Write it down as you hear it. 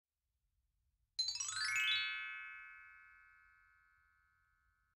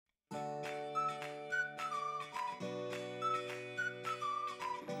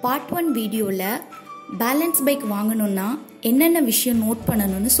Part 1 வீடியோவில் balance bike வாங்கணுன்னா என்னென்ன விஷயம் நோட்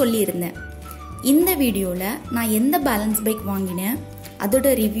பண்ணணும்னு சொல்லியிருந்தேன். இந்த வீடியோவில் நான் எந்த பேலன்ஸ் பைக் வாங்கினேன் அதோட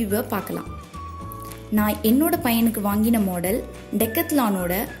ரிவ்யூவை பார்க்கலாம். நான் என்னோட பையனுக்கு வாங்கின மாடல்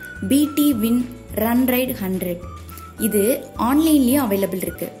டெக்கத்லானோட BTWIN RunRide 100. இது ஆன்லைன்லேயும் அவைலபிள்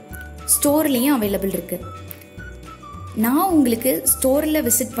இருக்குது, ஸ்டோர்லேயும் அவைலபிள் இருக்குது. நான் உங்களுக்கு ஸ்டோரில்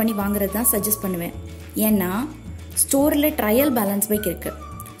விசிட் பண்ணி வாங்குறது தான் சஜஸ்ட் பண்ணுவேன். ஏன்னா ஸ்டோரில் ட்ரையல் பேலன்ஸ் பைக் இருக்குது.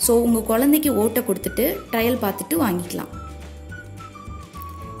 ஸோ உங்கள் குழந்தைக்கு ஓட்டை கொடுத்துட்டு ட்ரையல் பார்த்துட்டு வாங்கிக்கலாம்.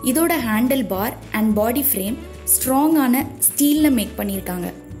 இதோட handle bar and body frame ஸ்ட்ராங்கான ஸ்டீலில் மேக் பண்ணியிருக்காங்க.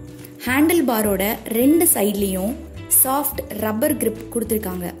 ஹேண்டில் பாரோட 2 சைட்லேயும் சாஃப்ட் ரப்பர் கிரிப்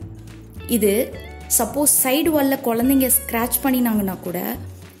கொடுத்துருக்காங்க. இது சப்போஸ் சைடு வாலில் குழந்தைங்க ஸ்க்ராட்ச் பண்ணினாங்கன்னா கூட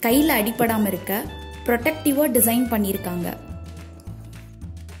கையில் அடிப்படாமல் இருக்க ப்ரொடெக்டிவாக டிசைன் பண்ணியிருக்காங்க.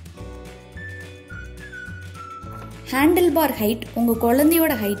 ஹேண்டில் பார் ஹைட் உங்கள்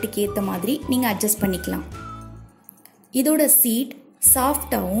குழந்தையோட ஹைட்டுக்கு ஏற்ற மாதிரி நீங்கள் அட்ஜஸ்ட் பண்ணிக்கலாம். இதோட சீட்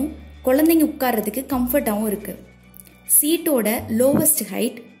சாஃப்டாகவும் குழந்தைங்க உட்கார்றதுக்கு கம்ஃபர்டாகவும் இருக்குது. சீட்டோட லோவஸ்ட்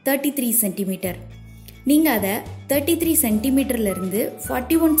ஹைட் 33 சென்டிமீட்டர். நீங்கள் அதை 33 சென்டிமீட்டர்லேருந்து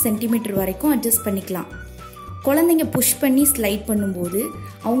 41 சென்டிமீட்டர் வரைக்கும் அட்ஜஸ்ட் பண்ணிக்கலாம். குழந்தைங்க புஷ் பண்ணி ஸ்லைட் பண்ணும்போது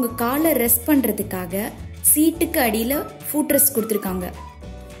அவங்க காலை ரெஸ்ட் பண்ணுறதுக்காக சீட்டுக்கு அடியில் ஃபுட் ரெஸ்ட் கொடுத்துருக்காங்க.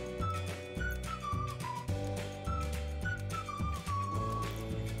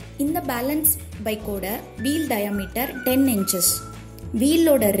 இந்த பேலன்ஸ் பைக்கோட wheel diameter 10 inches.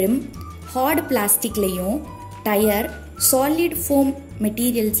 வீலோட rim heart பிளாஸ்டிக்லேயும் tyre solid foam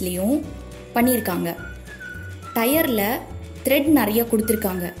மெட்டீரியல்ஸ்லேயும் பண்ணியிருக்காங்க. டயரில் த்ரெட் நிறைய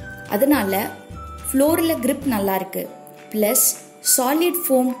கொடுத்துருக்காங்க, அதனால ஃப்ளோரில் கிரிப் நல்லா இருக்கு. Plus solid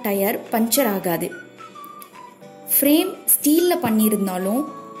foam tyre puncture ஆகாது. ஃப்ரேம் ஸ்டீலில் பண்ணியிருந்தாலும்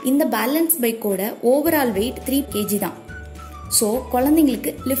இந்த பேலன்ஸ் பைக்கோட ஓவரால் வெயிட் 3 kg தான். ஸோ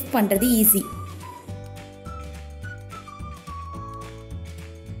குழந்தைங்களுக்கு லிஃப்ட் பண்ணுறது ஈஸி.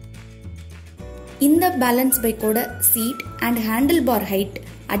 இந்த பேலன்ஸ் பைக்கோட seat and handle bar height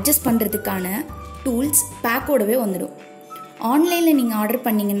adjust பண்ணுறதுக்கான டூல்ஸ் பேக்கோடவே வந்துடும். ஆன்லைனில் நீங்கள் ஆர்டர்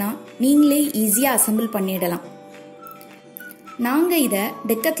பண்ணிங்கன்னா நீங்களே ஈஸியாக அசம்பிள் பண்ணிடலாம். நாங்கள் இதை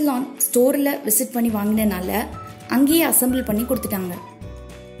டெக்கத்லான் ஸ்டோரில் விசிட் பண்ணி வாங்கினனால அங்கேயே அசம்பிள் பண்ணி கொடுத்துட்டாங்க.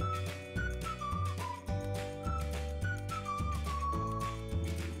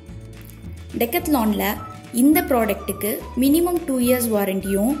 டெக்கத்லானில் இந்த ப்ராடக்ட்டுக்கு minimum 2 years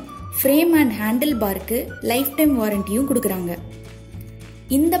வாரண்டியும் frame and handle பாருக்கு லைஃப் டைம் வாரண்டியும் கொடுக்குறாங்க.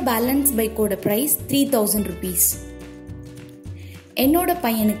 இந்த பேலன்ஸ் பைக்கோட ப்ரைஸ் 3000 rupees. என்னோட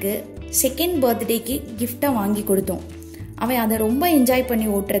பையனுக்கு 2nd பர்த்டேக்கு கிஃப்டாக வாங்கி கொடுத்தோம். அவன் அதை ரொம்ப என்ஜாய் பண்ணி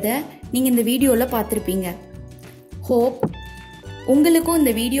ஓட்டுறத நீங்கள் இந்த வீடியோவில் பார்த்துருப்பீங்க. ஹோப் உங்களுக்கும்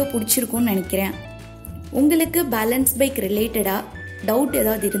இந்த வீடியோ பிடிச்சிருக்கும்னு நினைக்கிறேன். உங்களுக்கு பேலன்ஸ் பைக் ரிலேட்டடாக டவுட்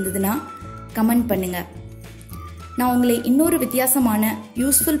ஏதாவது இருந்ததுன்னா கமெண்ட் பண்ணுங்கள். நான் உங்களை இன்னொரு வித்தியாசமான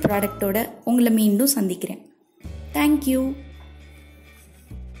யூஸ்ஃபுல் ப்ராடக்டோட உங்களை மீண்டும் சந்திக்கிறேன். தேங்க்யூ.